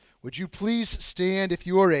Would you please stand, if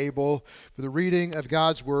you are able, for the reading of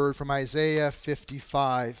God's word from Isaiah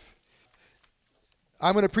 55.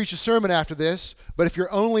 I'm going to preach a sermon after this, but if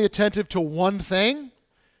you're only attentive to one thing,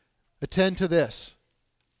 attend to this.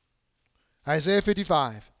 Isaiah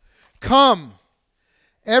 55. Come,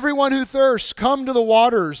 everyone who thirsts, come to the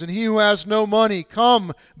waters, and he who has no money,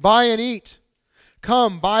 come, buy and eat.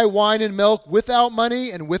 Come, buy wine and milk without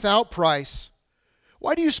money and without price.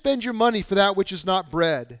 Why do you spend your money for that which is not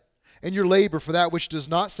bread, and your labor for that which does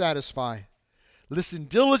not satisfy? Listen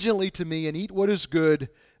diligently to me and eat what is good,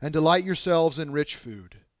 and delight yourselves in rich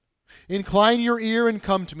food. Incline your ear and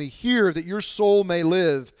come to me. Hear that your soul may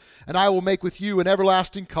live, and I will make with you an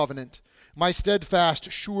everlasting covenant, my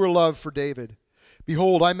steadfast, sure love for David.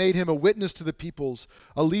 Behold, I made him a witness to the peoples,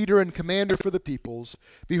 a leader and commander for the peoples.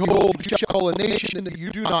 Behold, you shall call a nation that you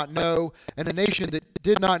do not know, and a nation that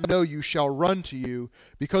did not know you shall run to you,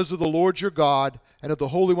 because of the Lord your God and of the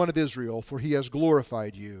Holy One of Israel, for he has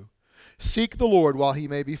glorified you. Seek the Lord while he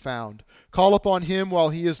may be found. Call upon him while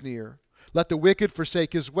he is near. Let the wicked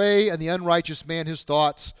forsake his way, and the unrighteous man his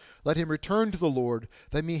thoughts. Let him return to the Lord,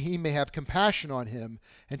 that he may have compassion on him,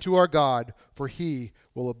 and to our God, for he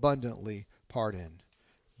will abundantly pardon.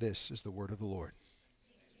 This is the word of the Lord.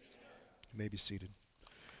 You may be seated.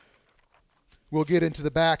 We'll get into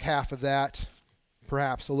the back half of that,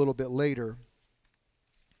 perhaps a little bit later.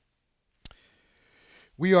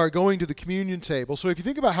 We are going to the communion table. So if you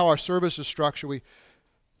think about how our service is structured,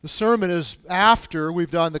 the sermon is after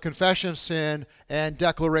we've done the confession of sin and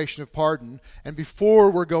declaration of pardon, and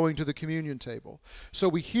before we're going to the communion table. So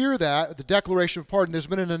we hear that, the declaration of pardon, there's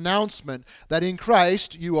been an announcement that in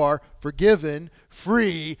Christ you are forgiven,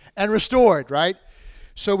 free, and restored, right?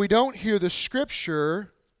 So we don't hear the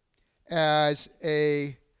scripture as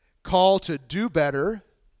a call to do better.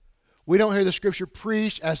 We don't hear the scripture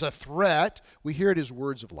preached as a threat. We hear it as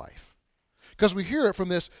words of life. Because we hear it from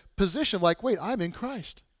this position like, wait, I'm in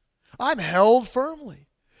Christ. I'm held firmly.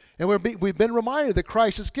 And we've been reminded that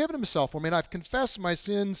Christ has given himself for me. And I've confessed my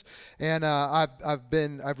sins, and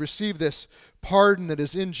I've received this pardon that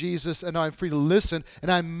is in Jesus, and I'm free to listen.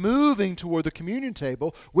 And I'm moving toward the communion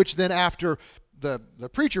table, which then after the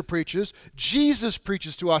preacher preaches, Jesus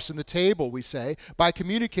preaches to us in the table, we say, by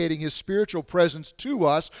communicating his spiritual presence to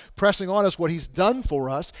us, pressing on us what he's done for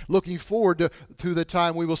us, looking forward to the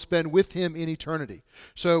time we will spend with him in eternity.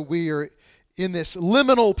 So we are in this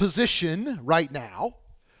liminal position right now,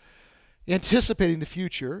 anticipating the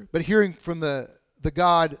future, but hearing from the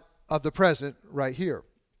God of the present right here.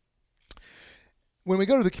 When we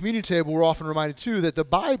go to the communion table, we're often reminded, too, that the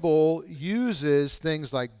Bible uses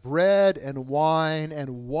things like bread and wine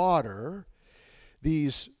and water,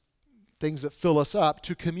 these things that fill us up,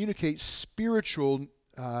 to communicate spiritual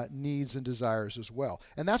needs and desires as well.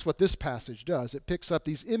 And that's what this passage does. It picks up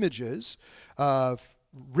these images of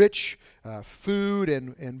rich food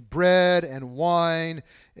and bread and wine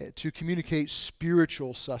to communicate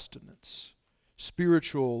spiritual sustenance,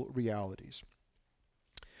 spiritual realities.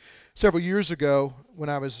 Several years ago, when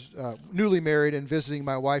I was newly married and visiting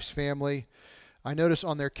my wife's family, I noticed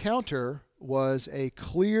on their counter was a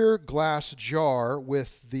clear glass jar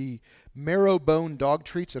with the marrow bone dog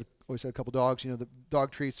treats. I always had a couple dogs. You know, the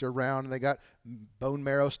dog treats are round, and they got bone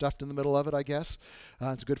marrow stuffed in the middle of it, I guess.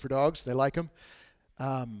 It's good for dogs. They like them.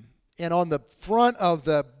 And on the front of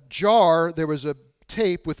the jar, there was a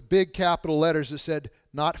tape with big capital letters that said,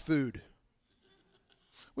 "Not food."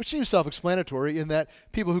 Which seems self-explanatory in that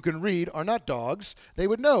people who can read are not dogs. They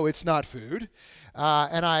would know it's not food.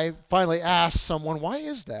 And I finally asked someone, why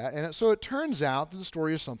is that? And so it turns out that the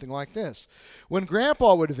story is something like this. When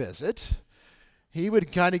Grandpa would visit, he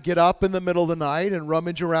would kind of get up in the middle of the night and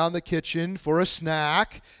rummage around the kitchen for a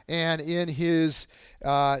snack. And in his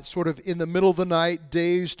sort of in the middle of the night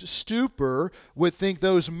dazed stupor, would think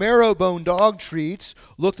those marrow-bone dog treats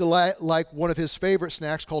looked like one of his favorite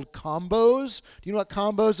snacks called combos. Do you know what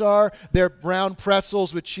combos are? They're brown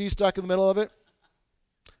pretzels with cheese stuck in the middle of it.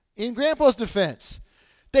 In Grandpa's defense,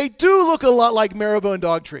 they do look a lot like marrow-bone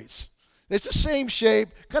dog treats. It's the same shape,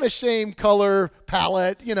 kind of same color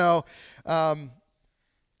palette, you know. And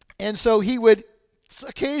so he would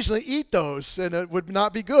occasionally eat those, and it would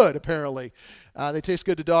not be good, apparently. They taste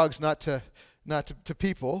good to dogs, not to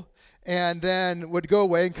people. And then would go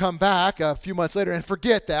away and come back a few months later and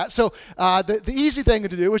forget that. So the easy thing to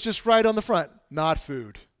do was just write on the front, not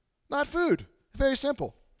food. Not food. Very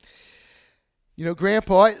simple. You know,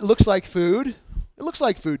 Grandpa, it looks like food. It looks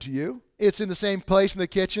like food to you. It's in the same place in the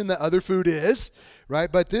kitchen that other food is,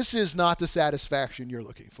 right? But this is not the satisfaction you're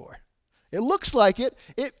looking for. It looks like it.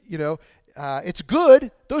 It's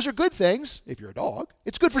good. Those are good things if you're a dog.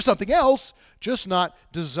 It's good for something else, just not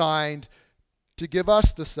designed to give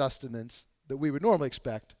us the sustenance that we would normally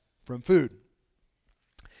expect from food.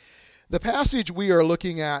 The passage we are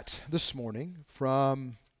looking at this morning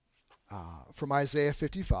from Isaiah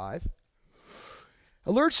 55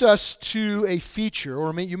 alerts us to a feature,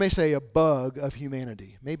 or you may say a bug of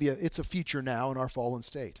humanity. Maybe it's a feature now in our fallen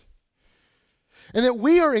state. And that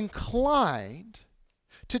we are inclined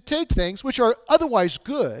to take things which are otherwise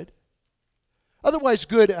good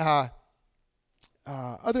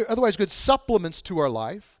supplements to our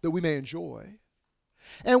life that we may enjoy.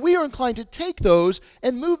 And we are inclined to take those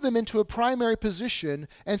and move them into a primary position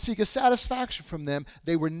and seek a satisfaction from them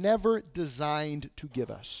they were never designed to give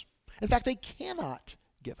us. In fact, they cannot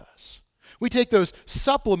give us. We take those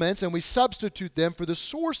supplements and we substitute them for the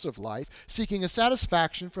source of life, seeking a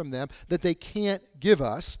satisfaction from them that they can't give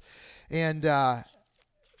us. And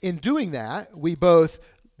in doing that, we both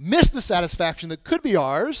miss the satisfaction that could be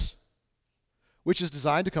ours, which is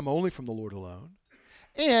designed to come only from the Lord alone,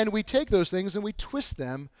 and we take those things and we twist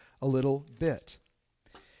them a little bit.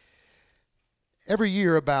 Every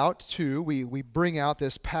year we bring out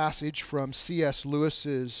this passage from C.S.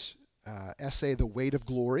 Lewis's essay, The Weight of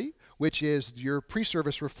Glory, which is your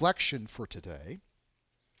pre-service reflection for today.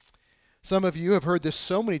 Some of you have heard this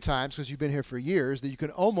so many times because you've been here for years that you can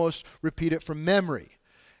almost repeat it from memory.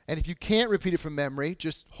 And if you can't repeat it from memory,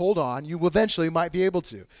 just hold on. You eventually might be able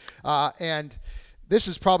to. And this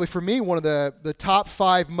is probably, for me, one of the top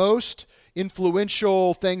 5 most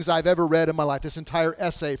influential things I've ever read in my life, this entire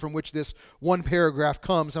essay from which this one paragraph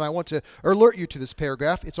comes. And I want to alert you to this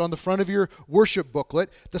paragraph. It's on the front of your worship booklet,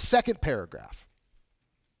 the second paragraph.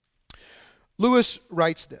 Lewis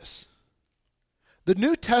writes this: "The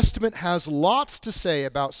New Testament has lots to say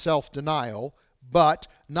about self-denial, but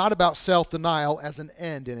not about self-denial as an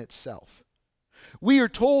end in itself. We are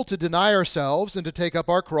told to deny ourselves and to take up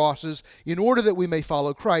our crosses in order that we may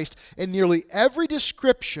follow Christ, and nearly every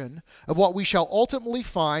description of what we shall ultimately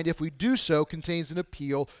find if we do so contains an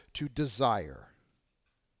appeal to desire.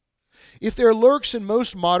 If there lurks in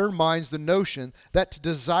most modern minds the notion that to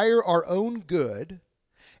desire our own good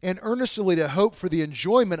and earnestly to hope for the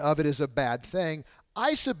enjoyment of it is a bad thing,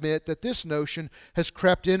 I submit that this notion has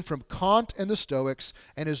crept in from Kant and the Stoics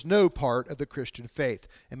and is no part of the Christian faith."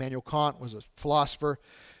 Immanuel Kant was a philosopher.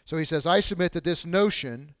 So he says, I submit that this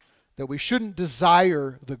notion that we shouldn't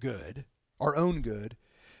desire the good, our own good,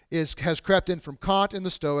 has crept in from Kant and the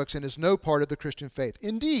Stoics and is no part of the Christian faith.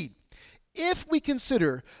 Indeed, if we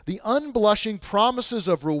consider the unblushing promises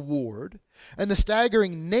of reward and the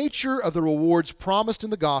staggering nature of the rewards promised in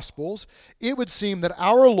the Gospels, it would seem that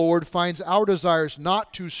our Lord finds our desires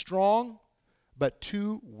not too strong, but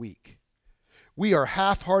too weak. We are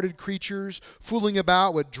half-hearted creatures, fooling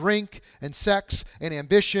about with drink and sex and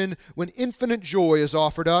ambition when infinite joy is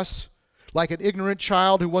offered us, like an ignorant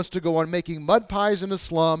child who wants to go on making mud pies in a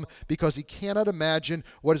slum because he cannot imagine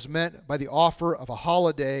what is meant by the offer of a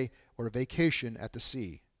holiday or a vacation at the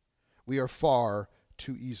sea. We are far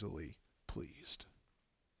too easily pleased.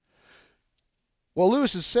 What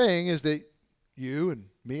Lewis is saying is that you and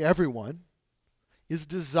me, everyone, is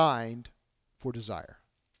designed for desire.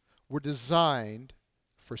 We're designed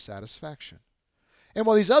for satisfaction. And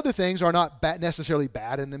while these other things are not necessarily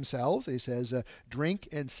bad in themselves, he says drink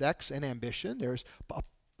and sex and ambition, there's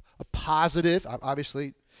a positive,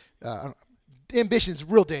 obviously, ambition is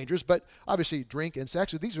real dangerous, but obviously drink and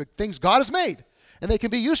sex, these are things God has made, and they can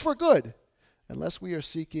be used for good, unless we are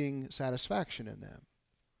seeking satisfaction in them.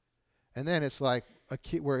 And then it's like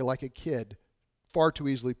we're like a kid, far too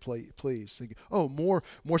easily pleased. Thinking, oh, more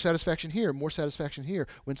satisfaction here,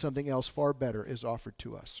 when something else far better is offered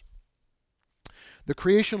to us. The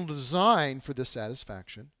creational design for this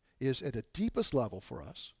satisfaction is at the deepest level for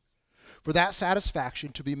us, for that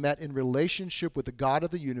satisfaction to be met in relationship with the God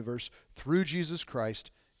of the universe through Jesus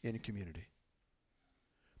Christ in community.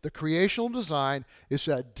 The creational design is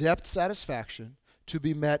that depth satisfaction to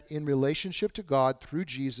be met in relationship to God through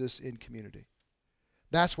Jesus in community.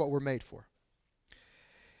 That's what we're made for.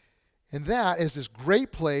 And that is this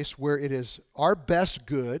great place where it is our best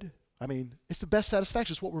good. I mean, it's the best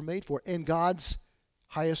satisfaction. It's what we're made for, in God's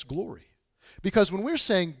highest glory. Because when we're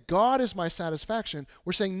saying God is my satisfaction,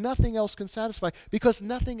 we're saying nothing else can satisfy because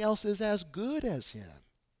nothing else is as good as Him.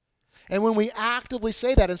 And when we actively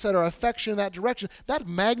say that and set our affection in that direction, that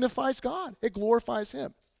magnifies God. It glorifies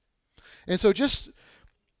Him. And so just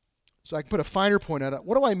so I can put a finer point on it,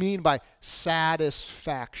 what do I mean by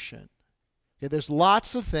satisfaction? Okay, there's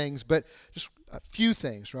lots of things, but just a few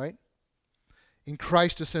things, right? In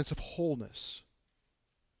Christ, a sense of wholeness,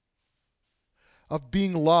 of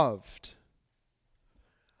being loved,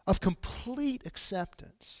 of complete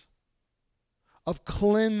acceptance, of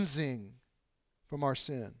cleansing from our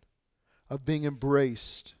sin, of being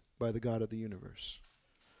embraced by the God of the universe,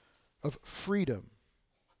 of freedom,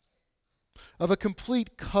 of a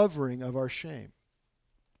complete covering of our shame,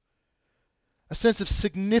 a sense of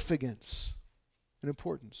significance and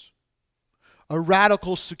importance, a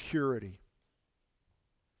radical security,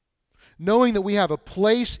 knowing that we have a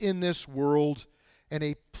place in this world and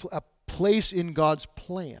a place in God's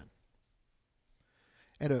plan,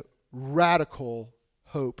 and a radical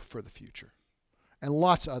hope for the future, and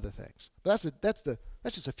lots of other things. But that's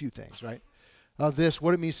just a few things, right? Of this,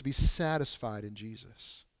 what it means to be satisfied in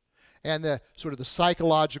Jesus, and the sort of the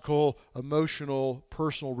psychological, emotional,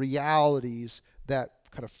 personal realities that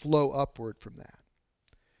kind of flow upward from that.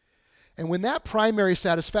 And when that primary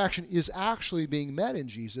satisfaction is actually being met in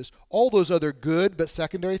Jesus, all those other good but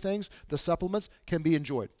secondary things, the supplements, can be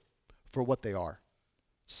enjoyed for what they are.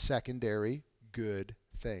 Secondary good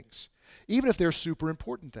things. Even if they're super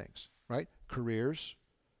important things, right? Careers,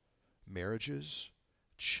 marriages,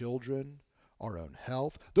 children, our own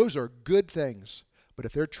health. Those are good things. But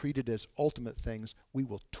if they're treated as ultimate things, we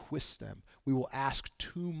will twist them. We will ask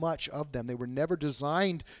too much of them. They were never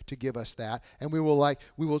designed to give us that. And we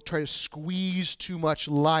will try to squeeze too much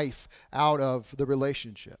life out of the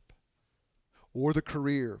relationship, or the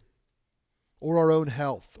career, or our own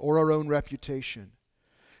health, or our own reputation.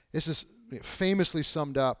 This is famously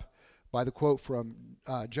summed up by the quote from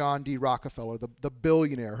John D. Rockefeller, the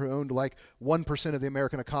billionaire who owned like 1% of the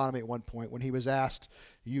American economy at one point, when he was asked,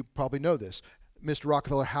 you probably know this, Mr.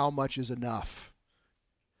 Rockefeller, how much is enough?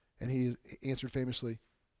 And he answered famously,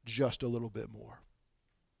 just a little bit more.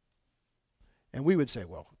 And we would say,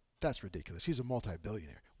 well, that's ridiculous. He's a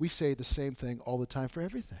multi-billionaire. We say the same thing all the time for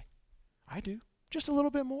everything. I do. Just a little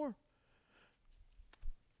bit more.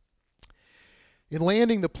 In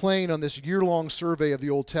landing the plane on this year-long survey of the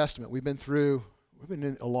Old Testament, it's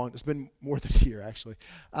been more than a year actually.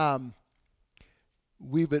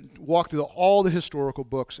 We've walked through all the historical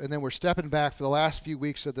books, and then we're stepping back for the last few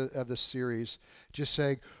weeks of this series, just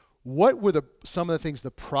saying, what were some of the things the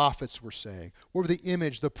prophets were saying? What were the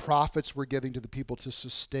image the prophets were giving to the people to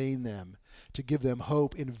sustain them, to give them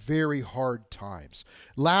hope in very hard times?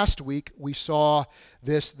 Last week, we saw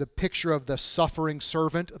the picture of the suffering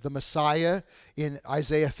servant, the Messiah, in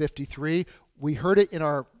Isaiah 53. We heard it in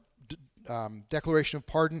our declaration of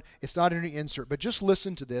pardon. It's not in any insert, but just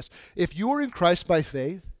listen to this. If you are in Christ by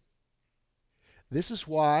faith, this is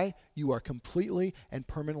why you are completely and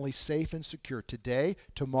permanently safe and secure today,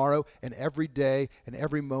 tomorrow, and every day and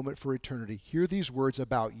every moment for eternity. Hear these words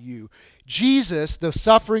about you. Jesus, the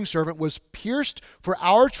suffering servant, was pierced for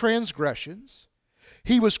our transgressions.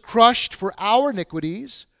 He was crushed for our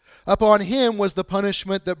iniquities. Upon him was the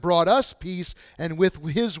punishment that brought us peace, and with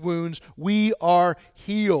his wounds we are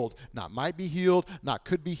healed. Not might be healed, not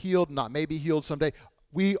could be healed, not may be healed someday.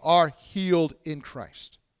 We are healed in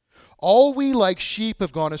Christ. All we like sheep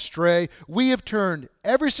have gone astray. We have turned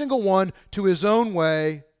every single one to his own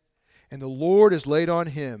way, and the Lord has laid on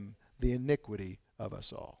him the iniquity of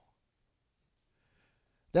us all.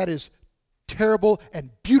 That is terrible and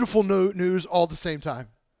beautiful news all at the same time.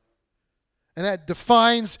 And that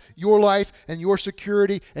defines your life and your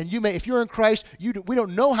security. And if you're in Christ, we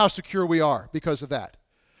don't know how secure we are because of that.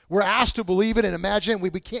 We're asked to believe it and imagine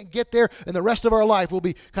it. We can't get there, and the rest of our life we'll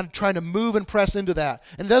be kind of trying to move and press into that.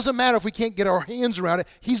 And it doesn't matter if we can't get our hands around it.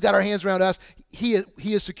 He's got our hands around us. He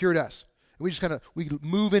has secured us. And we just we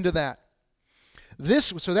move into that.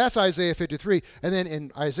 So that's Isaiah 53. And then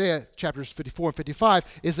in Isaiah chapters 54 and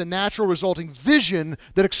 55 is a natural resulting vision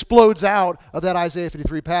that explodes out of that Isaiah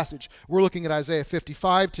 53 passage. We're looking at Isaiah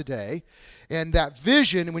 55 today. And that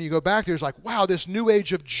vision, when you go back there, is like, wow, this new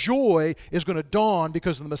age of joy is going to dawn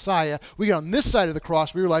because of the Messiah. We get on this side of the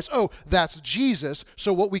cross, we realize, oh, that's Jesus.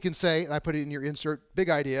 So what we can say, and I put it in your insert, big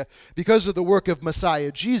idea, because of the work of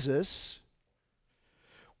Messiah Jesus,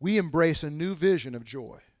 we embrace a new vision of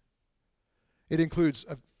joy. It includes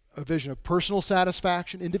a vision of personal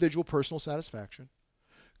satisfaction, individual personal satisfaction,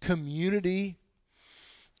 community,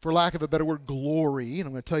 for lack of a better word, glory, and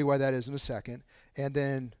I'm going to tell you why that is in a second, and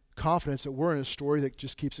then confidence that we're in a story that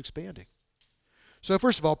just keeps expanding. So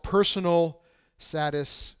first of all, personal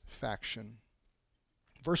satisfaction.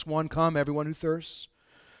 Verse 1, come, everyone who thirsts.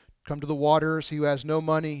 Come to the waters, he who has no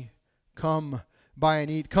money. Come, buy and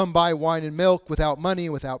eat. Come, buy wine and milk without money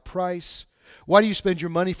and without price. Why do you spend your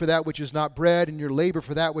money for that which is not bread, and your labor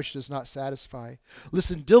for that which does not satisfy?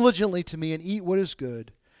 Listen diligently to me and eat what is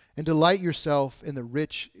good, and delight yourself in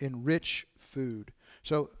rich food.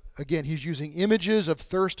 So again, he's using images of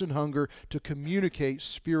thirst and hunger to communicate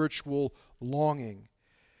spiritual longing.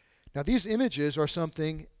 Now, these images are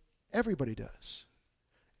something everybody does.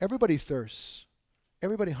 Everybody thirsts.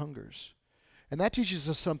 Everybody hungers. And that teaches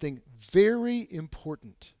us something very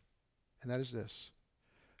important, and that is this.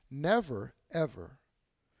 Never, ever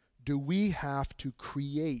do we have to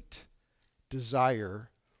create desire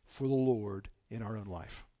for the Lord in our own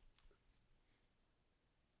life.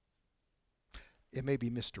 It may be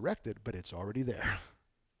misdirected, but it's already there.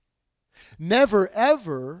 Never,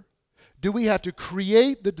 ever do we have to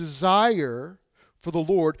create the desire for the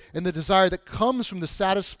Lord and the desire that comes from the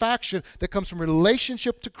satisfaction that comes from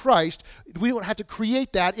relationship to Christ. We don't have to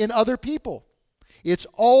create that in other people. It's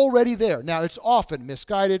already there. Now, it's often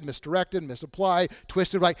misguided, misdirected, misapplied,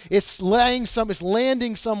 twisted, right? It's landing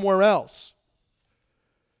somewhere else.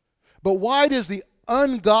 But why does the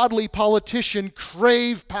ungodly politician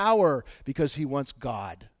crave power? Because he wants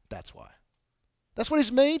God. That's why. That's what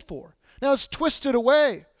he's made for. Now, it's twisted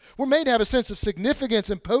away. We're made to have a sense of significance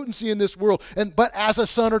and potency in this world, but as a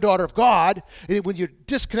son or daughter of God, when you're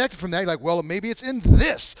disconnected from that, you're like, well, maybe it's in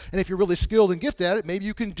this. And if you're really skilled and gifted at it, maybe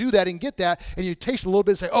you can do that and get that, and you taste a little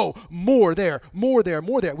bit and say, oh, more there, more there,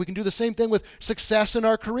 more there. We can do the same thing with success in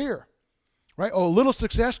our career, right? Oh, a little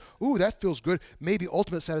success, ooh, that feels good. Maybe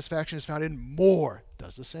ultimate satisfaction is found in more.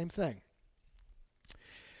 Does the same thing.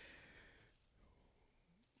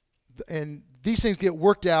 And these things get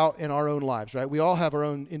worked out in our own lives, right? We all have our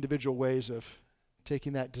own individual ways of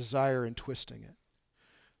taking that desire and twisting it.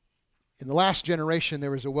 In the last generation,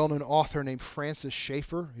 there was a well-known author named Francis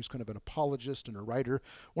Schaeffer. He's kind of an apologist and a writer,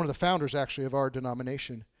 one of the founders, actually, of our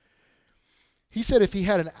denomination. He said if he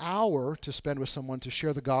had an hour to spend with someone to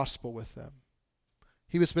share the gospel with them,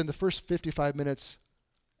 he would spend the first 55 minutes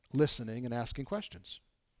listening and asking questions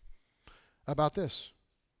about this.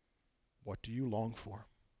 What do you long for?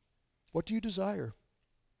 What do you desire?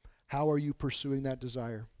 How are you pursuing that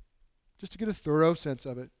desire? Just to get a thorough sense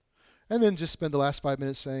of it. And then just spend the last 5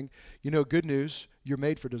 minutes saying, good news, you're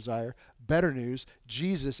made for desire. Better news,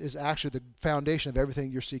 Jesus is actually the foundation of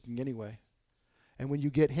everything you're seeking anyway. And when you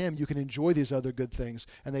get him, you can enjoy these other good things,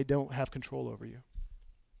 and they don't have control over you.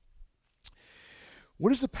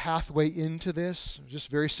 What is the pathway into this?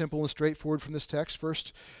 Just very simple and straightforward from this text.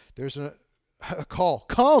 First, there's a call.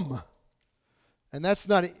 Come! And that's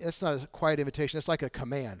not a quiet invitation. It's like a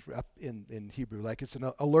command up in Hebrew. Like it's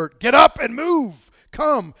an alert. Get up and move.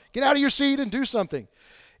 Come. Get out of your seat and do something.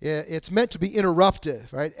 It's meant to be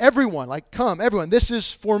interruptive, right? Everyone, come, everyone. This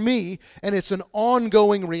is for me, and it's an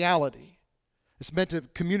ongoing reality. It's meant to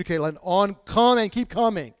communicate come and keep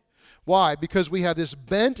coming. Why? Because we have this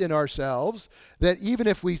bent in ourselves that even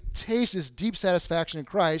if we taste this deep satisfaction in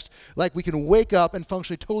Christ, we can wake up and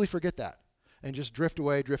functionally totally forget that. And just drift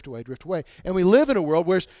away, drift away, drift away. And we live in a world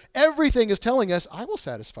where everything is telling us, I will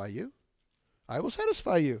satisfy you. I will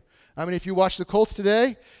satisfy you. I mean, if you watch the Colts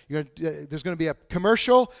today, there's going to be a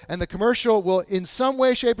commercial, and the commercial will, in some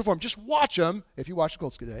way, shape, or form, just watch them, if you watch the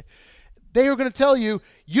Colts today, they are going to tell you,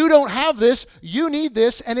 you don't have this, you need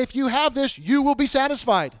this, and if you have this, you will be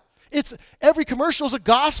satisfied. Every commercial is a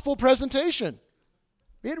gospel presentation.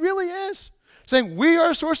 It really is. Saying, we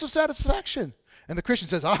are a source of satisfaction. And the Christian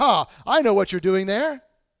says, aha, I know what you're doing there.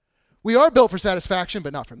 We are built for satisfaction,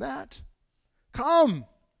 but not from that. Come.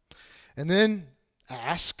 And then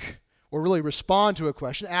ask, or really respond to a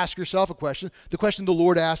question. Ask yourself a question. The question the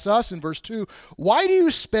Lord asks us in verse 2, why do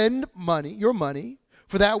you spend your money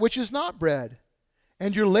for that which is not bread,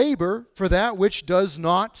 and your labor for that which does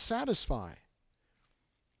not satisfy?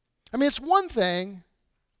 I mean, it's one thing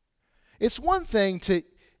to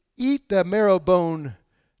eat the marrow-bone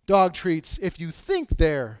dog treats if you think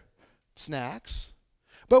they're snacks.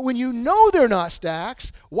 But when you know they're not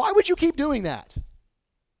snacks, why would you keep doing that?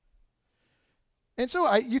 And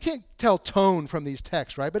so you can't tell tone from these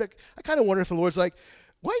texts, right? But I kind of wonder if the Lord's like,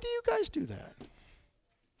 why do you guys do that?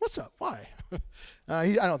 What's up? Why?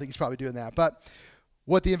 I don't think he's probably doing that. But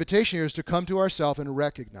what the invitation here is to come to ourselves and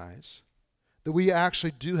recognize that we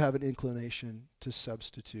actually do have an inclination to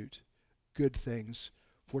substitute good things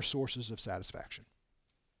for sources of satisfaction.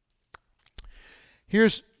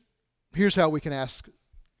 Here's how we can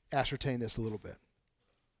ascertain this a little bit.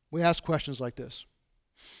 We ask questions like this.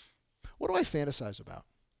 What do I fantasize about?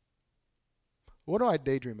 What do I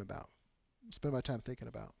daydream about? Spend my time thinking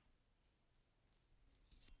about?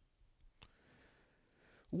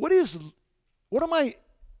 What am I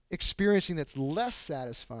experiencing that's less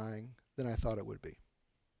satisfying than I thought it would be?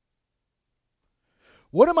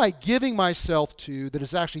 What am I giving myself to that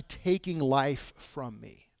is actually taking life from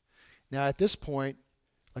me? Now, at this point,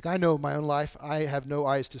 I know my own life, I have no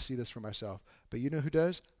eyes to see this for myself. But you know who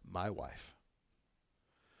does? My wife.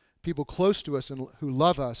 people close to us and who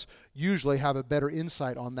love us usually have a better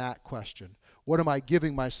insight on that question. What am I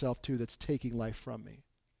giving myself to that's taking life from me?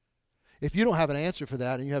 If you don't have an answer for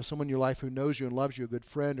that and you have someone in your life who knows you and loves you, a good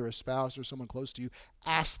friend or a spouse or someone close to you,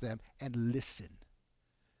 ask them and listen.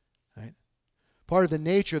 Right? Part of the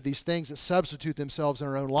nature of these things that substitute themselves in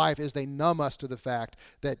our own life is they numb us to the fact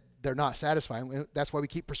that they're not satisfying. That's why we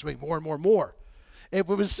keep pursuing more and more and more. If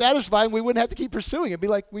it was satisfying, we wouldn't have to keep pursuing. It'd be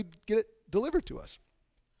like we'd get it delivered to us.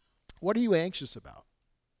 What are you anxious about?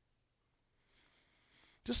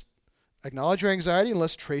 Just acknowledge your anxiety and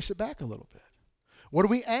let's trace it back a little bit. What are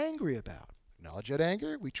we angry about? Acknowledge that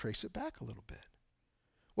anger, we trace it back a little bit.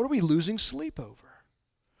 What are we losing sleep over?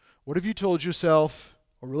 What have you told yourself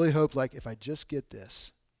or really hoped, like, if I just get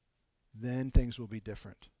this, then things will be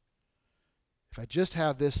different? If I just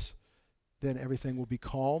have this, then everything will be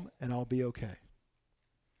calm and I'll be okay.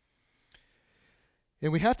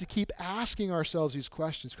 And we have to keep asking ourselves these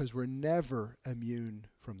questions because we're never immune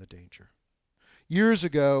from the danger. Years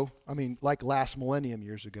ago, like last millennium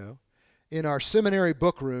years ago, in our seminary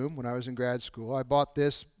book room when I was in grad school, I bought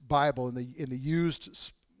this Bible in the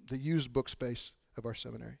used book space of our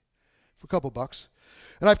seminary for a couple bucks.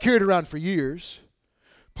 And I've carried it around for years,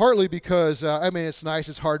 partly because, it's nice,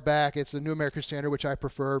 it's hardback, it's the New American Standard, which I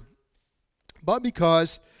prefer, but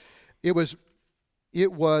because it was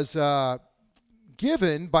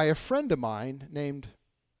given by a friend of mine named,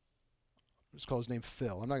 let's call his name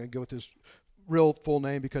Phil. I'm not going to go with his real full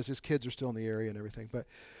name because his kids are still in the area and everything, but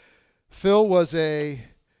Phil was a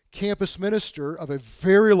campus minister of a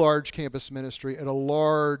very large campus ministry at a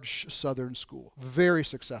large southern school. Very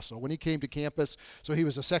successful. When he came to campus, so he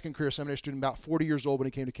was a second career seminary student, about 40 years old when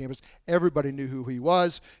he came to campus. Everybody knew who he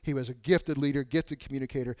was. He was a gifted leader, gifted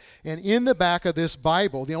communicator. And in the back of this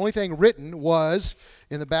Bible, the only thing written was,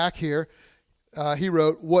 in the back here, he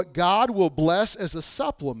wrote, "What God will bless as a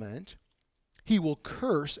supplement, he will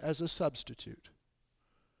curse as a substitute."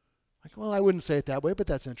 Like, well, I wouldn't say it that way, but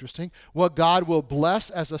that's interesting. What God will bless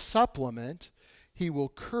as a supplement, he will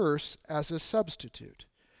curse as a substitute.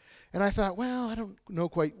 And I thought, well, I don't know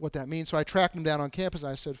quite what that means. So I tracked him down on campus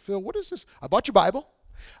and I said, Phil, what is this? I bought your Bible.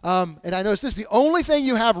 And I noticed this is the only thing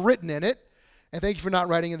you have written in it. And thank you for not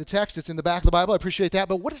writing in the text. It's in the back of the Bible. I appreciate that.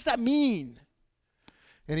 But what does that mean?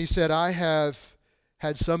 And he said, I have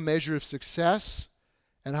had some measure of success,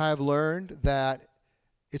 and I have learned that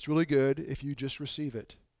it's really good if you just receive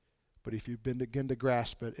it. But if you begin to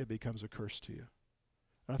grasp it, it becomes a curse to you.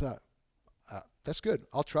 And I thought, that's good.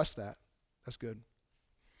 I'll trust that. That's good.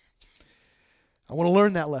 I want to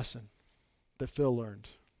learn that lesson that Phil learned.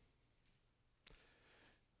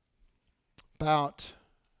 About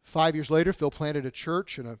 5 years later, Phil planted a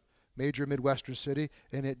church in a major Midwestern city,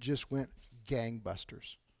 and it just went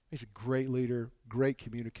gangbusters. He's a great leader, great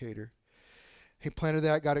communicator. He planted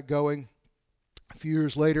that, got it going. A few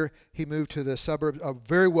years later, he moved to the suburb, a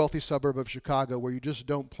very wealthy suburb of Chicago, where you just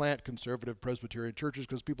don't plant conservative Presbyterian churches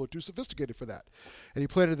because people are too sophisticated for that. And he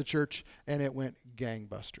planted the church, and it went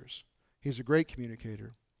gangbusters. He's a great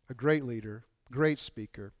communicator, a great leader, great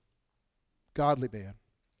speaker, godly man.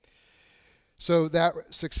 So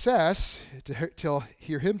that success, to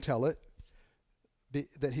hear him tell it,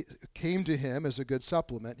 that he came to him as a good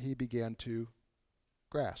supplement, he began to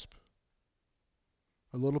grasp.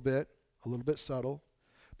 A little bit subtle.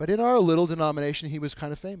 But in our little denomination, he was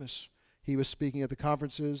kind of famous. He was speaking at the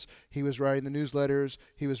conferences. He was writing the newsletters.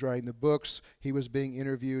 He was writing the books. He was being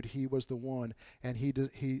interviewed. He was the one. And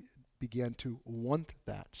he began to want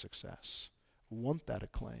that success, want that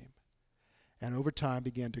acclaim. And over time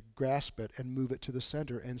began to grasp it and move it to the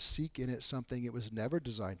center and seek in it something it was never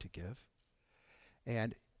designed to give.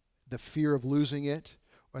 And the fear of losing it,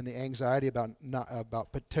 and the anxiety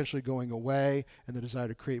about potentially going away, and the desire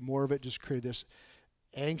to create more of it, just created this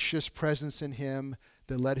anxious presence in him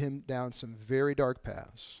that led him down some very dark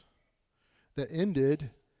paths that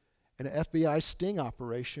ended in an FBI sting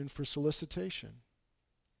operation for solicitation.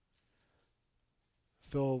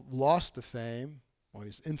 Phil lost the fame. Well,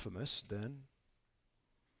 he's infamous then.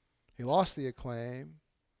 He lost the acclaim.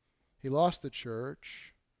 He lost the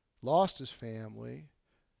church, lost his family,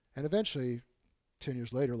 and eventually 10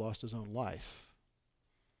 years later, lost his own life.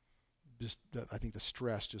 I think the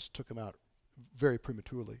stress just took him out very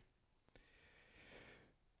prematurely.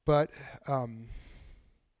 But, and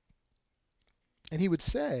he would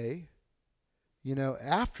say,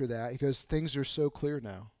 after that, he goes, things are so clear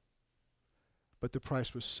now, but the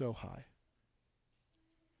price was so high.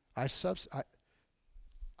 I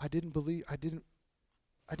didn't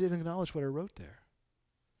acknowledge what I wrote there.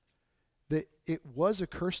 That it was a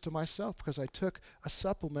curse to myself because I took a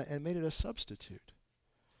supplement and made it a substitute.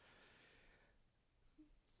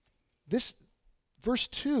 this verse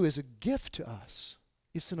 2 is a gift to us.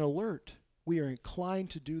 It's an alert. We are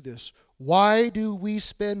inclined to do this. Why do we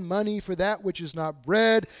spend money for that which is not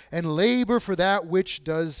bread and labor for that which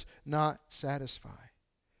does not satisfy?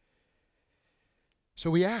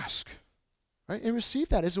 So we ask, right, and receive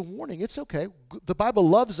that as a warning. It's okay. The Bible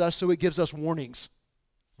loves us, so it gives us warnings,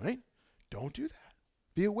 right? Don't do that.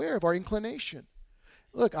 Be aware of our inclination.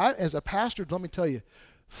 Look, as a pastor, let me tell you,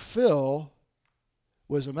 Phil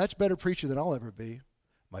was a much better preacher than I'll ever be.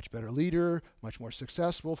 Much better leader, much more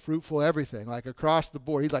successful, fruitful, everything. Like across the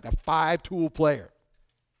board. He's like a 5-tool player.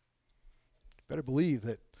 Better believe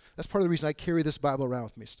that that's part of the reason I carry this Bible around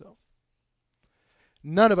with me still.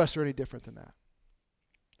 None of us are any different than that.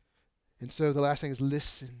 And so the last thing is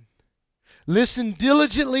listen. Listen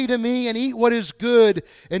diligently to me and eat what is good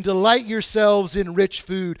and delight yourselves in rich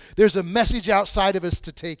food. There's a message outside of us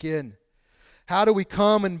to take in. How do we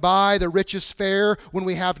come and buy the richest fare when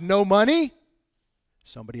we have no money?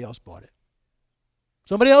 Somebody else bought it.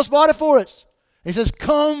 Somebody else bought it for us. And he says,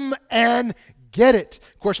 come and get it.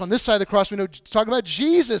 Of course, on this side of the cross, we know it's talking about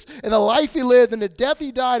Jesus and the life he lived and the death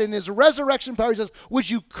he died and his resurrection power. He says, would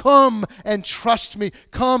you come and trust me?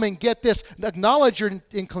 Come and get this. Acknowledge your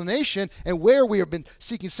inclination and where we have been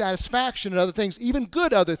seeking satisfaction and other things, even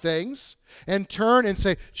good other things, and turn and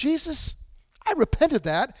say, Jesus, I repent of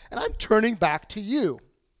that and I'm turning back to you.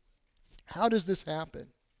 How does this happen?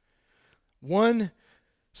 One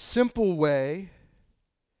simple way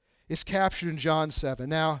is captured in John 7.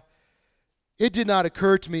 Now, it did not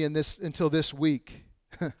occur to me until this week.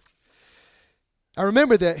 I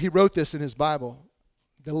remember that he wrote this in his Bible.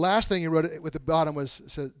 The last thing he wrote with the bottom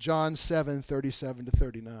was John 7, 37 to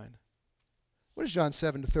 39. What is John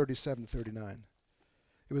 7 to 37 to 39?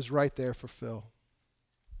 It was right there for Phil.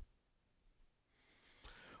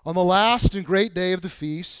 On the last and great day of the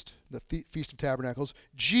Feast of Tabernacles,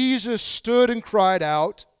 Jesus stood and cried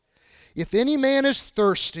out, if any man is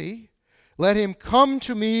thirsty, let him come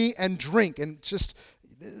to me and drink. And just,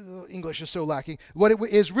 English is so lacking. What it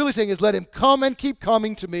is really saying is let him come and keep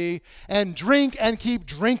coming to me and drink and keep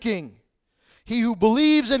drinking. He who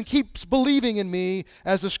believes and keeps believing in me,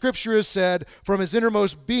 as the scripture has said, from his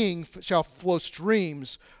innermost being shall flow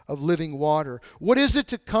streams of living water. What is it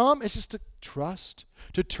to come? It's just to trust,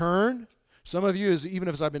 to turn. Some of you, even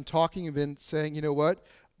as I've been talking, have been saying, you know what?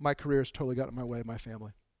 My career has totally gotten in my way, my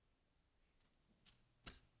family.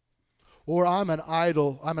 Or I'm an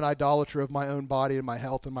idolater of my own body and my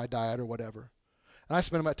health and my diet or whatever. And I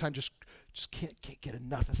spend my time just can't get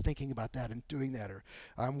enough of thinking about that and doing that. Or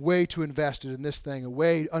I'm way too invested in this thing and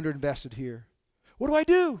way underinvested here. What do I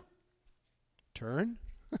do? Turn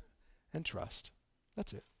and trust.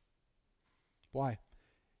 That's it. Why?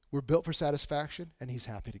 We're built for satisfaction, and he's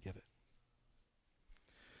happy to give it.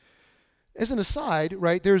 As an aside,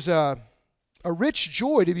 right, there's a rich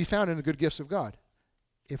joy to be found in the good gifts of God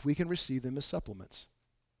if we can receive them as supplements.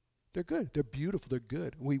 They're good. They're beautiful. They're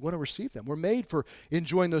good. We want to receive them. We're made for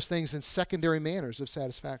enjoying those things in secondary manners of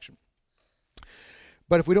satisfaction.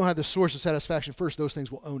 But if we don't have the source of satisfaction first, those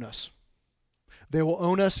things will own us. They will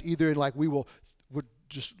own us either in like we'll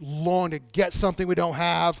just long to get something we don't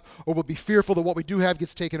have, or we'll be fearful that what we do have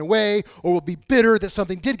gets taken away, or we'll be bitter that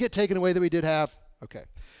something did get taken away that we did have. Okay.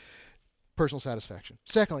 Personal satisfaction.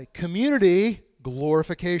 Secondly, community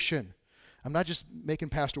glorification. I'm not just making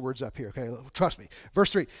pastor words up here, okay? Trust me.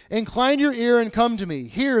 Verse 3, incline your ear and come to me.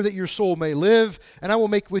 Hear that your soul may live, and I will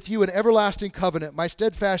make with you an everlasting covenant, my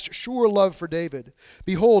steadfast, sure love for David.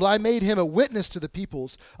 Behold, I made him a witness to the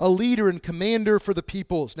peoples, a leader and commander for the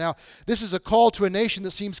peoples. Now, this is a call to a nation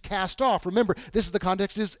that seems cast off. Remember, this is the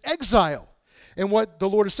context is exile. And what the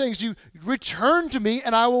Lord is saying is you return to me,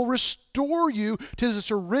 and I will restore you to this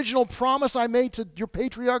original promise I made to your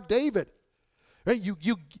patriarch David. Right?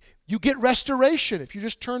 You get restoration if you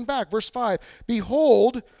just turn back. Verse 5,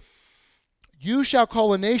 behold, you shall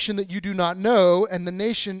call a nation that you do not know, and a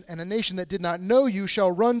nation that did not know you shall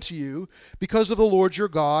run to you because of the Lord your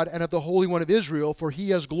God and of the Holy One of Israel, for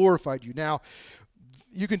he has glorified you. Now,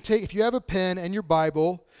 you can take, if you have a pen and your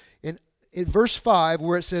Bible, in verse 5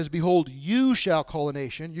 where it says, behold, you shall call a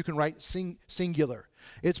nation, you can write singular.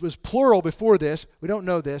 It was plural before this. We don't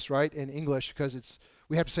know this, right, in English because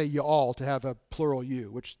we have to say y'all to have a plural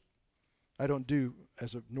you, which I don't do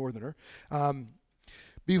as a northerner.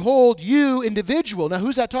 Behold, you individual. Now,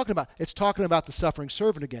 who's that talking about? It's talking about the suffering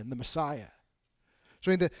servant again, the Messiah.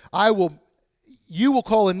 So you will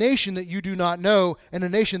call a nation that you do not know, and a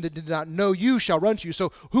nation that did not know you shall run to you.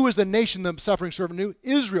 So who is the nation the suffering servant knew?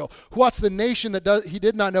 Israel. What's the nation that he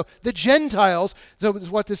did not know? The Gentiles. So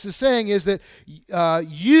what this is saying is that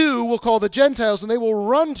you will call the Gentiles, and they will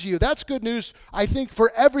run to you. That's good news, I think,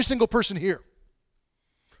 for every single person here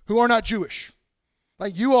who are not Jewish.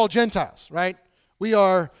 Like you all Gentiles, right? We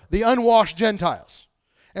are the unwashed Gentiles.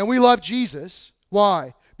 And we love Jesus.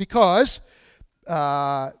 Why? Because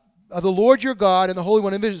of the Lord your God and the Holy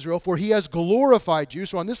One of Israel, for he has glorified you.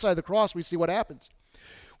 So on this side of the cross, we see what happens.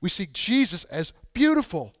 We see Jesus as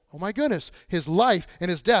beautiful. Oh my goodness. His life and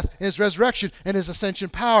his death and his resurrection and his ascension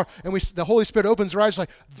power. And the Holy Spirit opens our eyes like,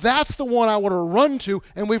 that's the one I want to run to.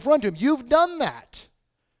 And we've run to him. You've done that.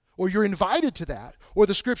 Or you're invited to that. Or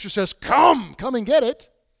the scripture says, come and get it.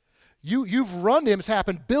 You've run to him. It's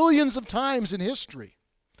happened billions of times in history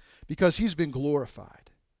because he's been glorified.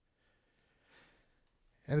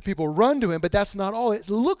 And the people run to him, but that's not all. It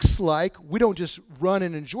looks like we don't just run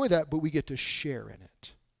and enjoy that, but we get to share in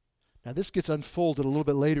it. Now, this gets unfolded a little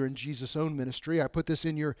bit later in Jesus' own ministry. I put this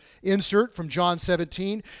in your insert from John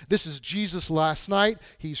 17. This is Jesus last night.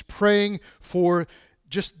 He's praying for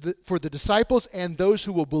for the disciples and those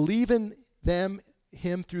who will believe in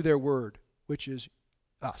him through their word, which is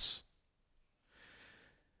us.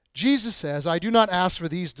 Jesus says, I do not ask for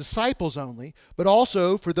these disciples only, but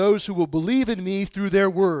also for those who will believe in me through their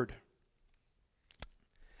word,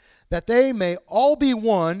 that they may all be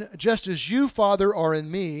one, just as you, Father, are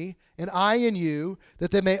in me, and I in you,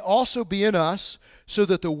 that they may also be in us, so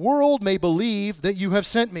that the world may believe that you have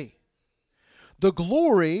sent me. The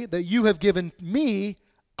glory that you have given me,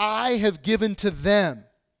 I have given to them,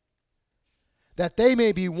 that they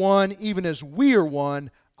may be one, even as we are one,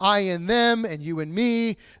 I in them and you in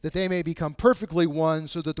me, that they may become perfectly one,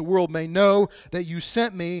 so that the world may know that you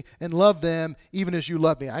sent me and loved them even as you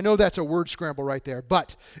loved me. I know that's a word scramble right there,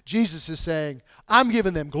 but Jesus is saying, I'm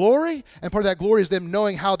giving them glory, and part of that glory is them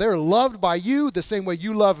knowing how they're loved by you the same way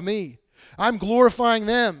you love me. I'm glorifying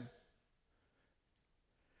them.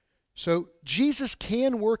 So Jesus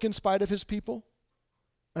can work in spite of his people,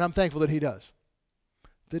 and I'm thankful that he does.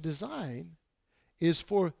 The design is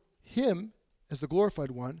for him, as the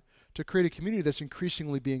glorified one, to create a community that's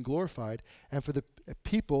increasingly being glorified, and for the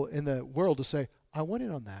people in the world to say, I want in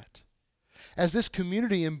on that. As this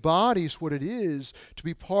community embodies what it is to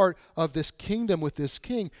be part of this kingdom with this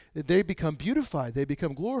king, they become beautified, they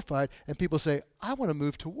become glorified, and people say, I want to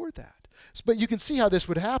move toward that. But you can see how this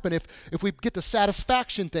would happen if we get the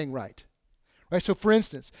satisfaction thing right. Right? So for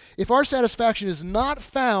instance, if our satisfaction is not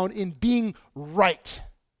found in being right,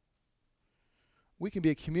 we can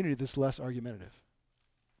be a community that's less argumentative.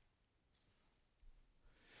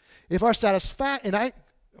 If our satisfaction,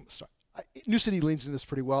 New City leans into this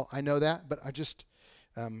pretty well, I know that, but I just,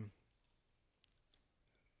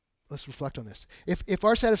 let's reflect on this. If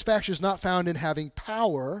our satisfaction is not found in having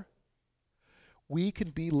power, we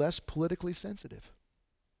can be less politically sensitive.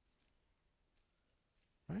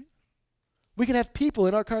 Right? We can have people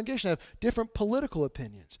in our congregation have different political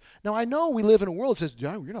opinions. Now, I know we live in a world that says,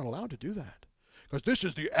 you're not allowed to do that, because this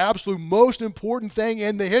is the absolute most important thing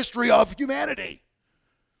in the history of humanity.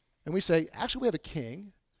 And we say, actually, we have a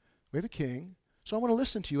king. We have a king, so I want to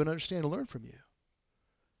listen to you and understand and learn from you.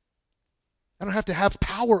 I don't have to have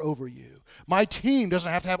power over you. My team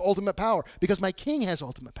doesn't have to have ultimate power because my king has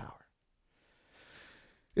ultimate power.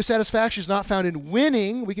 If satisfaction is not found in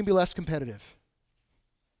winning, we can be less competitive.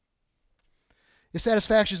 If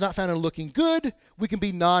satisfaction is not found in looking good, we can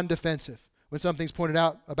be non-defensive. When something's pointed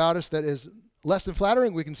out about us that is less than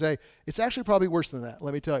flattering, we can say, it's actually probably worse than that,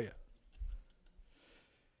 let me tell you.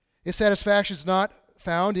 If satisfaction is not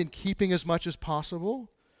found in keeping as much as possible,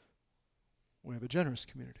 we have a generous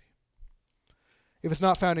community. If it's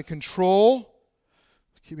not found in control,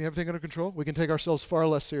 keeping everything under control, we can take ourselves far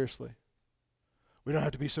less seriously. We don't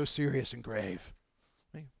have to be so serious and grave.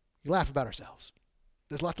 You laugh about ourselves.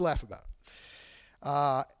 There's a lot to laugh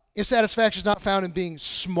about. If satisfaction is not found in being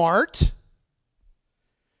smart,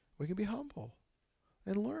 we can be humble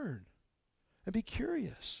and learn and be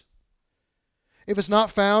curious. If it's not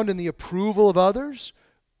found in the approval of others,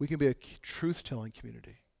 we can be a truth-telling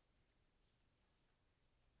community.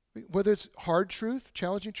 Whether it's hard truth,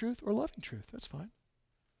 challenging truth, or loving truth, that's fine.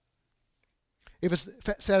 If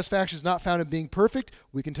satisfaction is not found in being perfect,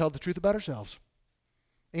 we can tell the truth about ourselves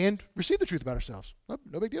and receive the truth about ourselves.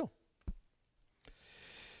 No big deal.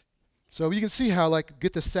 So you can see how,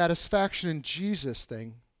 get the satisfaction in Jesus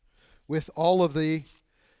thing with all of the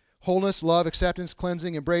wholeness, love, acceptance,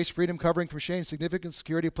 cleansing, embrace, freedom, covering from shame, significance,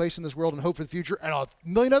 security, place in this world, and hope for the future, and a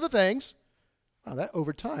million other things. Wow, that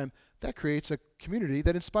over time, that creates a community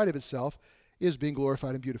that, in spite of itself, is being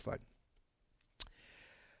glorified and beautified.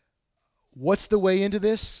 What's the way into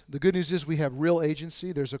this? The good news is we have real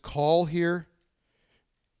agency. There's a call here.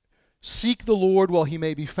 Seek the Lord while he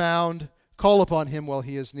may be found. Call upon him while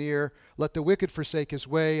he is near. Let the wicked forsake his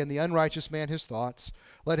way, and the unrighteous man his thoughts.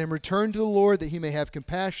 Let him return to the Lord, that he may have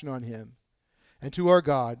compassion on him, and to our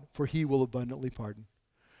God, for he will abundantly pardon.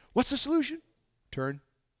 What's the solution? Turn,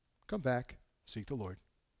 come back, seek the Lord.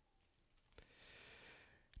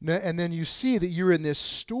 And then you see that you're in this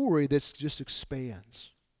story that just expands.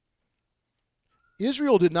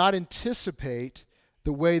 Israel did not anticipate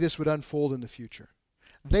the way this would unfold in the future.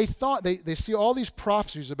 They thought, they see all these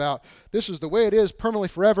prophecies about this is the way it is permanently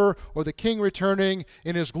forever, or the king returning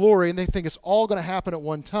in his glory, and they think it's all going to happen at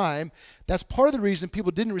one time. That's part of the reason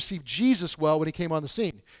people didn't receive Jesus well when he came on the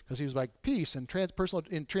scene, because he was like peace and personal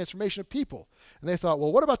transformation of people. And they thought,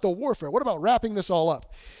 well, what about the warfare? What about wrapping this all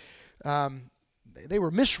up? They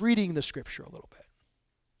were misreading the scripture a little bit.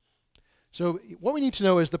 So what we need to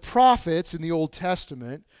know is the prophets in the Old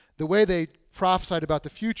Testament, the way they prophesied about the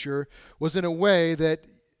future was in a way that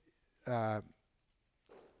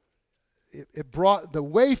it brought the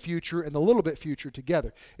way future and the little bit future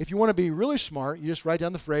together. If you want to be really smart, you just write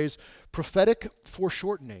down the phrase prophetic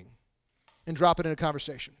foreshortening and drop it in a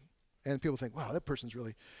conversation. And people think, wow, that person's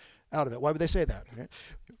really out of it. Why would they say that? Okay.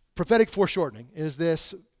 Prophetic foreshortening is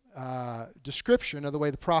this description of the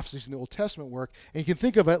way the prophecies in the Old Testament work. And you can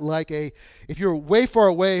think of it like if you're way far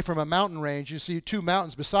away from a mountain range, you see two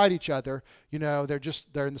mountains beside each other, they're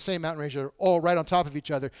in the same mountain range, they're all right on top of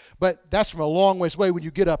each other, but that's from a long ways away. When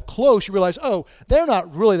you get up close, you realize, oh, they're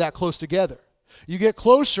not really that close together. You get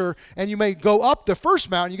closer and you may go up the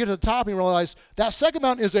first mountain, you get to the top and you realize that second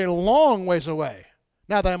mountain is a long ways away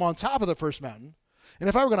now that I'm on top of the first mountain. And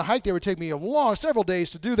if I were going to hike there, it would take me several days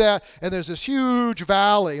to do that. And there's this huge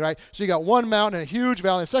valley, right? So you got one mountain and a huge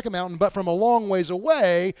valley and a second mountain, but from a long ways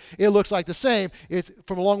away, it looks like the same.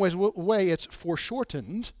 From a long ways away, it's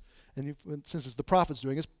foreshortened. And since it's the prophets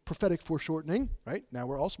doing it, it's prophetic foreshortening, right? Now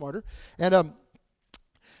we're all smarter. And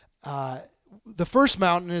the first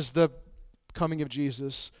mountain is the coming of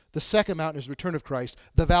Jesus. The second mountain is the return of Christ.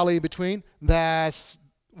 The valley in between, that's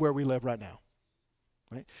where we live right now.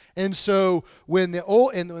 Right? And so when the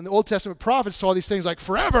Old Testament prophets saw these things like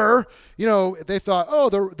forever, they thought, oh,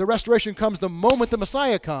 the restoration comes the moment the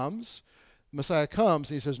Messiah comes. The Messiah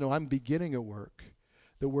comes and he says, no, I'm beginning a work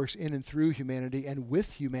that works in and through humanity and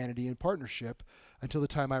with humanity in partnership until the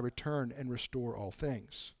time I return and restore all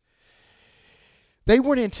things. They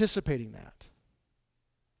weren't anticipating that.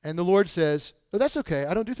 And the Lord says, oh, that's okay.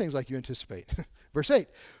 I don't do things like you anticipate. Verse 8,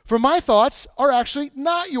 for my thoughts are actually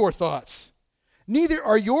not your thoughts. Neither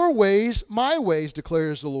are your ways my ways,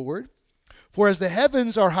 declares the Lord. For as the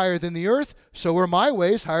heavens are higher than the earth, so are my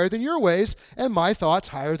ways higher than your ways, and my thoughts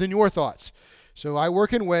higher than your thoughts. So I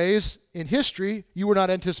work in ways in history you were not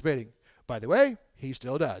anticipating. By the way, he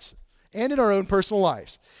still does. And in our own personal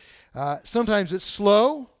lives. Sometimes it's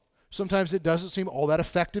slow. Sometimes it doesn't seem all that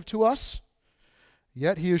effective to us.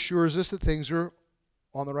 Yet he assures us that things are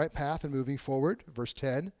on the right path and moving forward. Verse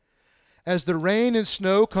 10. As the rain and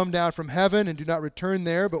snow come down from heaven and do not return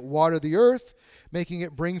there, but water the earth, making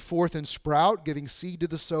it bring forth and sprout, giving seed to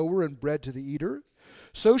the sower and bread to the eater,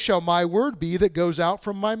 so shall my word be that goes out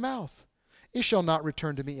from my mouth. It shall not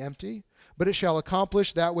return to me empty, but it shall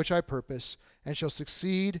accomplish that which I purpose, and shall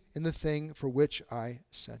succeed in the thing for which I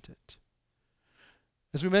sent it.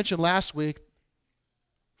 As we mentioned last week,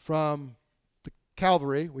 from the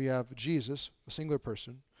Calvary, we have Jesus, a singular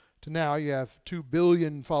person, to now you have 2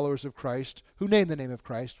 billion followers of Christ who name the name of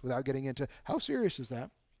Christ without getting into how serious is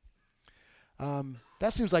that.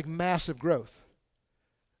 That seems like massive growth.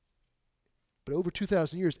 But over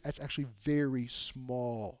 2,000 years, that's actually very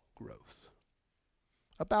small growth.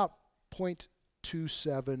 About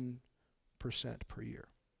 0.27% per year.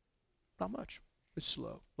 Not much. It's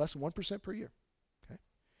slow. Less than 1% per year. Okay.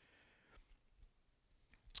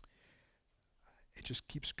 It just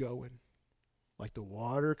keeps going. Like the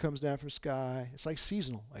water comes down from the sky. It's like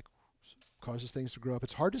seasonal, like causes things to grow up.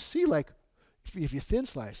 It's hard to see, like if you thin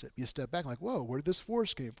slice it, you step back like, whoa, where did this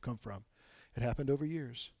forest come from? It happened over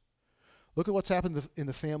years. Look at what's happened in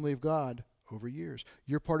the family of God over years.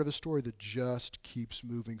 You're part of a story that just keeps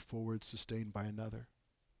moving forward, sustained by another.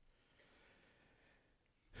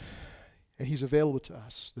 And he's available to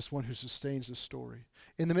us, this one who sustains the story.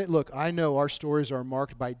 Look, I know our stories are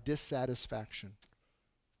marked by dissatisfaction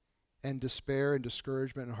and despair and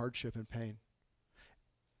discouragement and hardship and pain.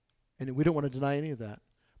 And we don't want to deny any of that.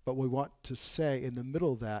 But we want to say in the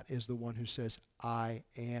middle of that is the one who says, I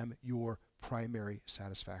am your primary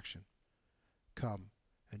satisfaction. Come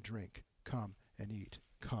and drink. Come and eat.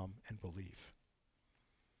 come and believe.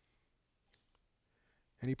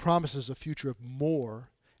 And he promises a future of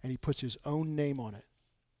more, and he puts his own name on it.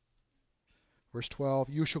 Verse 12,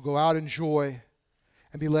 you shall go out in joy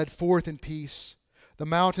and be led forth in peace. The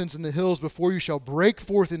mountains and the hills before you shall break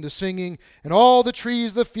forth into singing, and all the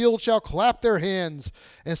trees of the field shall clap their hands.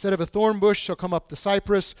 And instead of a thorn bush shall come up the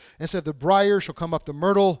cypress, instead of the briar shall come up the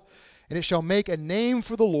myrtle, and it shall make a name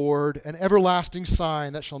for the Lord, an everlasting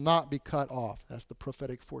sign that shall not be cut off. That's the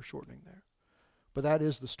prophetic foreshortening there. But that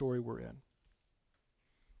is the story we're in.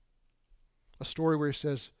 A story where he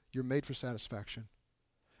says, you're made for satisfaction,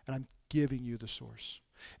 and I'm giving you the source.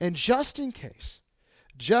 And just in case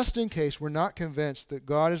we're not convinced that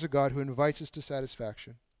God is a God who invites us to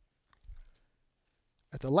satisfaction,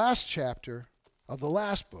 at the last chapter of the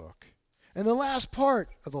last book, and the last part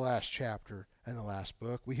of the last chapter and the last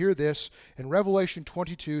book, we hear this in Revelation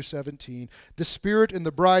 22:17. The Spirit and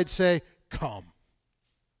the bride say, come.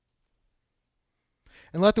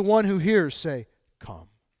 And let the one who hears say, come.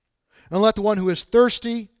 And let the one who is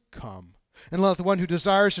thirsty come. And let the one who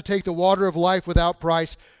desires to take the water of life without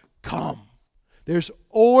price come. There's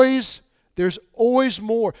always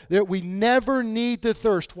more. That we never need to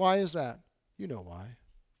thirst. Why is that? You know why.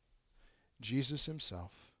 Jesus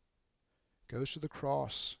himself goes to the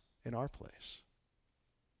cross in our place.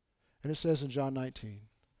 And it says in John 19,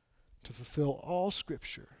 to fulfill all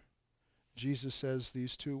Scripture, Jesus says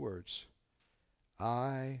these two words,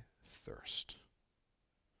 I thirst.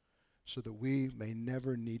 So that we may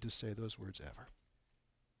never need to say those words ever.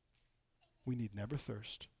 We need never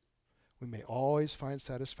thirst. We may always find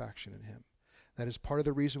satisfaction in him. That is part of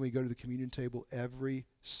the reason we go to the communion table every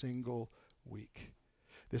single week.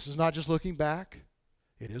 This is not just looking back.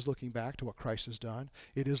 It is looking back to what Christ has done.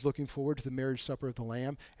 It is looking forward to the marriage supper of the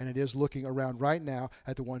Lamb. And it is looking around right now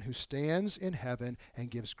at the one who stands in heaven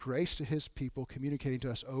and gives grace to his people, communicating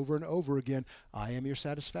to us over and over again, I am your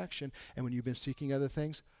satisfaction. And when you've been seeking other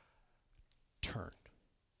things, turn.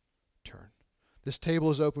 This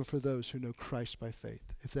table is open for those who know Christ by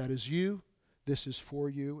faith. If that is you, this is for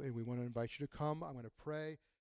you, and we want to invite you to come. I'm going to pray.